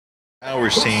Now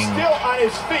we're seeing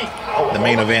the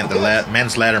main event, the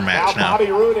men's ladder match now.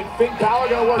 They're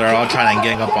all trying to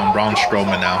gang up on Braun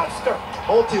Strowman now.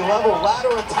 Multi-level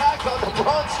ladder attack on the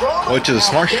Braun Strowman. Which is a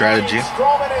smart strategy.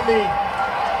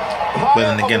 But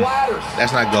then again,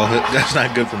 that's not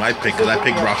good for my pick because I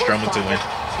picked Braun Strowman to win.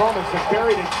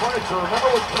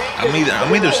 I'm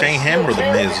either saying him or the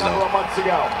Miz though.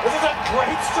 This is a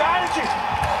great strategy.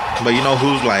 But you know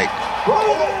who's like,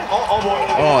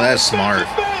 oh, that's smart.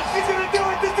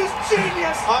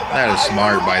 That is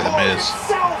smart by the Miz.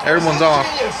 Everyone's off.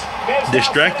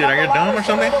 Distracted. Are you dumb or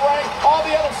something? All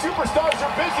the other superstars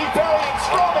are busy burying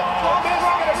Strowman. Miz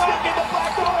is going to sneak in the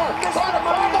back door.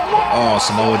 Oh,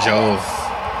 Samoa Joe.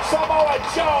 Samoa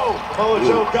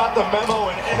Joe got the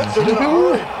memo and answered in a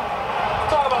hurry.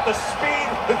 Talk about the speed.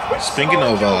 Speaking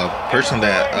of a person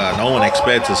that no one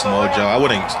expects is Samoa Joe, I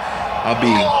wouldn't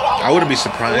be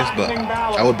surprised, but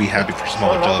I would be happy for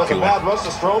Samoa Joe if he won.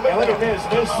 Look at this.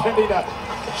 Miz sending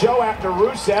Joe after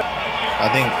Rusev. I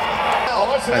think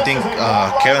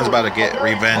Kevin's about to get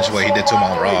revenge what he did to him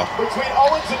on Raw.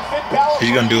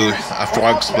 He's gonna do a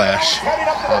frog splash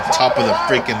on top of the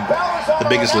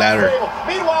biggest ladder.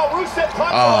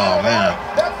 Oh man!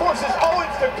 That forces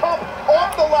Owens to come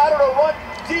off the ladder to run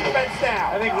defense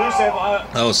now. I think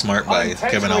Rusev. That was smart by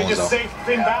Kevin Owens though. Saved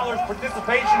Finn Balor's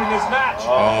participation in this match.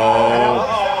 Oh!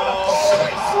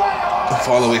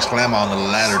 Follow slam on the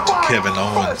ladder to Kevin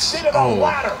Owens. Oh!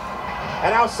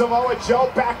 And now Samoa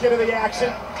Joe back into the action,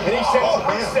 and he sends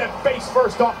Rusev face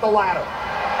first off the ladder.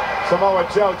 Samoa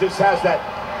Joe just has that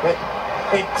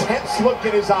intense look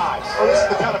in his eyes. Oh, this is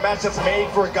the kind of match that's made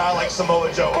for a guy like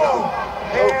Samoa Joe.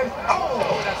 And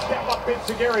that step up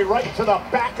Gary right to the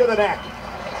back of the neck.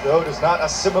 Joe does not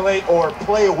assimilate or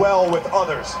play well with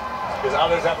others, because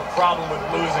others have a problem with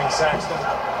losing, Saxton.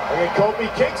 Look at Kofi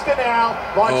Kingston now,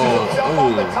 launches himself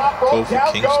off the top rope.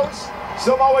 Down goes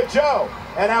Samoa Joe.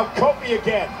 And now Kofi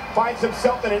again finds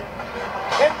himself in an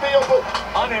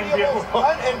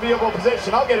unenviable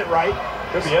position. I'll get it right.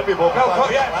 Could be enviable. No,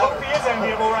 Kofi is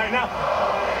enviable right now.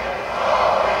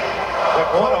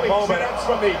 What a moment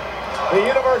from the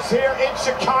universe here in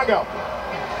Chicago.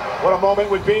 What a moment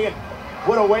would be, and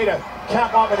what a way to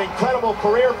cap off an incredible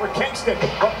career for Kingston.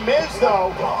 But Miz,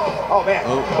 though, oh man,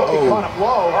 Kofi caught him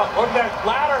low. Look at that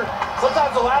ladder.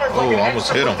 Sometimes the ladder's like an almost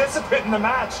hit him. Participant in the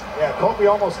match. Yeah, Kofi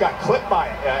almost got clipped by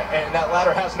it. And that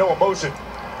ladder has no emotion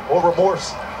or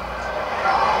remorse.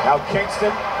 Now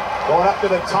Kingston going up to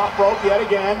the top rope yet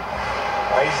again.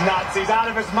 He's nuts. He's out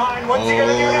of his mind. What's he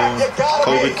gonna do next?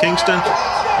 Kofi Kingston.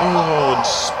 Oh,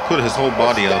 just put his whole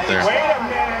body out there. Wait a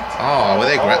minute. Oh, well,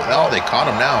 they caught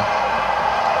him now.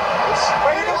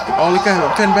 Oh, look at him,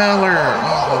 Finn Balor.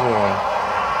 Oh.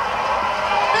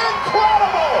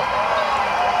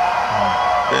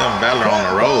 Finn Balor on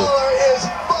the roll. Is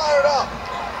fired up.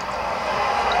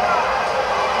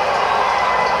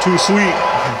 Too sweet.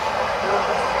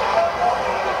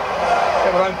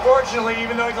 Yeah, but unfortunately,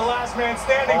 even though he's the last man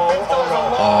standing, Finn still has a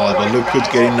long but look who's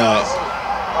getting up.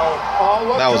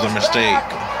 That was a mistake.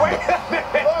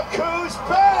 Look who's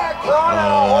back.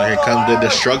 Oh, here comes the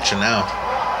destruction now.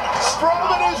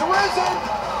 Strowman is risen.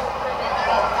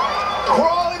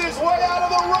 Crawling his way out of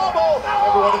the rubble.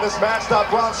 Everyone in this match thought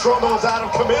Braun Strowman was out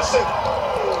of commission.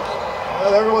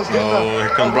 Well, everyone's getting here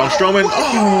comes Braun Strowman.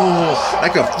 Oh,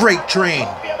 like a freight train.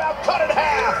 About cut in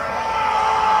half.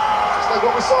 Just like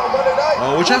what we saw on Monday night.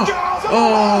 Oh, watch out.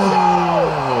 Oh.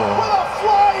 With a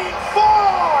flying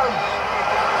forearm.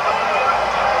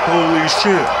 Holy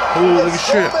shit. Holy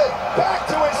shit. Back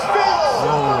to his feet.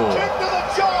 Oh. Kick to the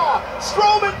jaw.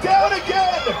 Strowman down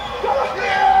again.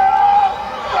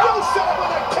 Rusev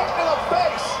with a kick to the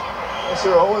face.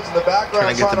 Mr. Owens in the background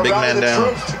trying to get the big man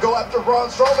down. To go after Braun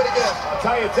Strowman again. I'll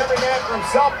tell you, it's every man for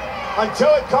himself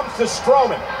until it comes to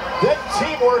Strowman. Then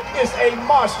teamwork is a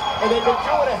must, and they've been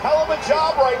doing a hell of a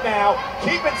job right now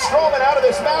keeping Strowman out of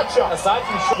this matchup. Aside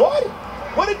from what?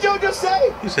 What did Joe just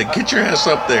say? He said, "Get your ass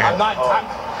up there." I'm not.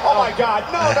 Oh my God!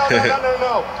 No!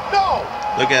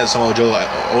 Look at Samoa Joe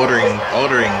ordering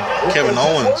Kevin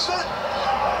Owens. That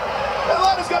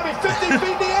ladder's got to be 50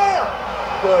 feet in the air.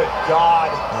 Good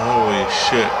God! Holy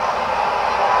shit!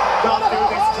 Don't do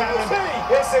this, Kevin.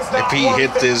 This is not If he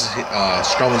hits this,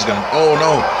 Strowman's gonna. Oh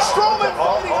no! Strowman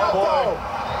fighting out though,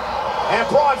 and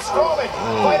Braun Strowman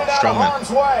fighting out of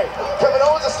harm's way. Kevin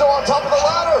Owens is still on top of the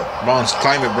ladder.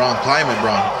 Climb it, Braun! Climb it,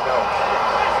 Braun!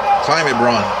 Climb it,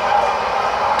 Braun!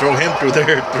 Throw him through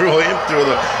there. Throw him through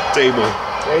the table.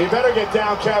 Yeah, you better get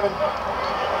down, Kevin.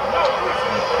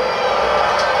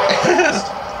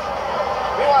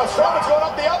 Meanwhile, Strowman's going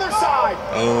up the other side.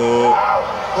 Oh.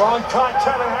 Braun caught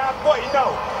Kevin halfway.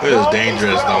 No. It is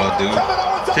dangerous, though, dude. Kevin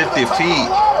Owens 50 feet.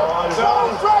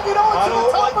 I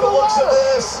don't like the looks of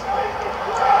this.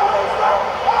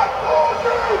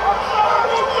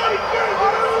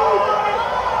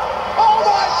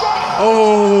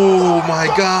 Oh my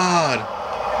God!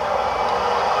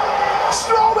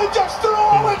 Strowman just threw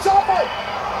Owens off it.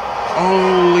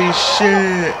 Holy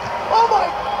shit! Oh my!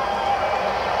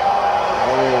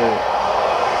 Oh.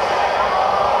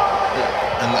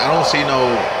 And I don't see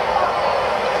no.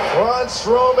 Braun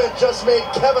Strowman just made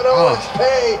Kevin Owens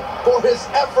pay for his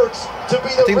efforts to be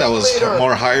the I think that was ringleader.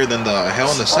 more higher than the Hell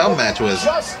in the Cell match was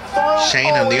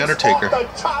Shane and The Undertaker.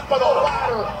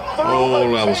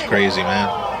 Oh, that was crazy, man.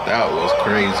 That was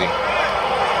crazy.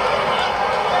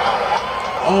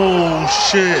 Oh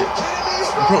shit!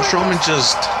 Bro, Strowman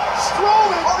just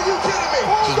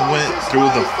went through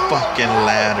the fucking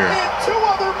ladder.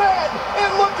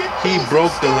 He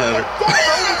broke the ladder.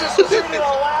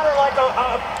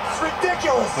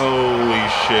 Holy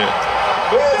shit!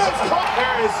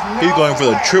 He's going for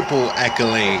the triple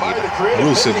accolade.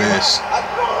 Rusev.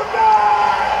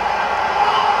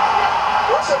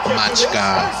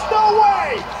 Machka.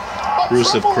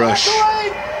 Rusev Crush.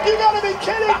 You gotta be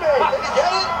kidding me!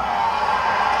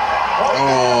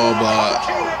 Oh, but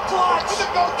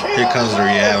here comes the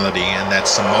reality, and that's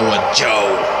Samoa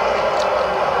Joe.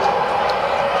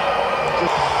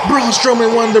 Braun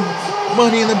Strowman won the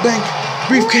Money in the Bank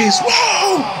briefcase.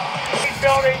 Whoa!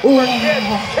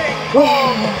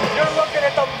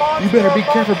 You better be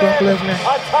careful, Brock Lesnar.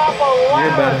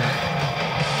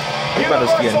 You're about to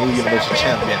see a new Universal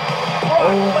Champion.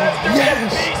 Oh,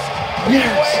 yes!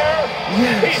 Yes!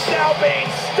 Yes! He's now being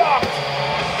stopped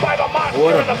by the monster.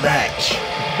 What a match!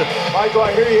 Michael,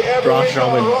 I hear you. Braun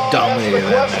Strowman dominated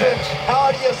that match. How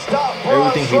do you stop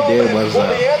Everything he did was the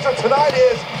answer tonight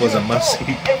is a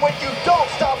must-see. And when you don't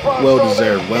stop Braun Well Strowman,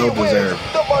 deserved, well he wins deserved.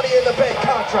 the Money in the Bank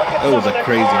contract. It was a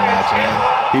crazy match, man.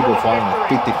 People falling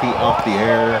 50 feet off the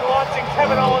air. Braun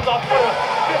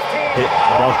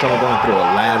Strowman going through a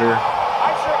ladder.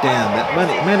 Damn, that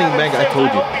Money in the Bank, I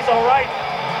told you.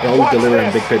 They always deliver in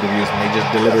big pay-per-views, and they just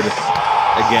delivered it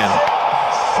again.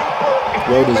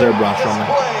 Well deserved, Braun Strowman.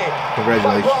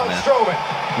 Congratulations, man.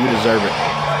 You deserve it.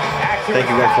 Thank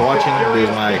you guys for watching. This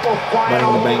is my Money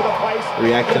in the Bank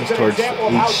reactions towards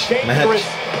each match.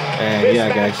 And yeah,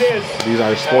 guys, these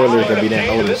are spoilers that we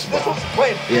didn't notice. But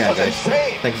yeah, guys,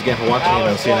 thanks again for watching, and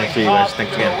I'll see you next week, guys.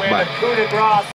 Thanks again. Bye.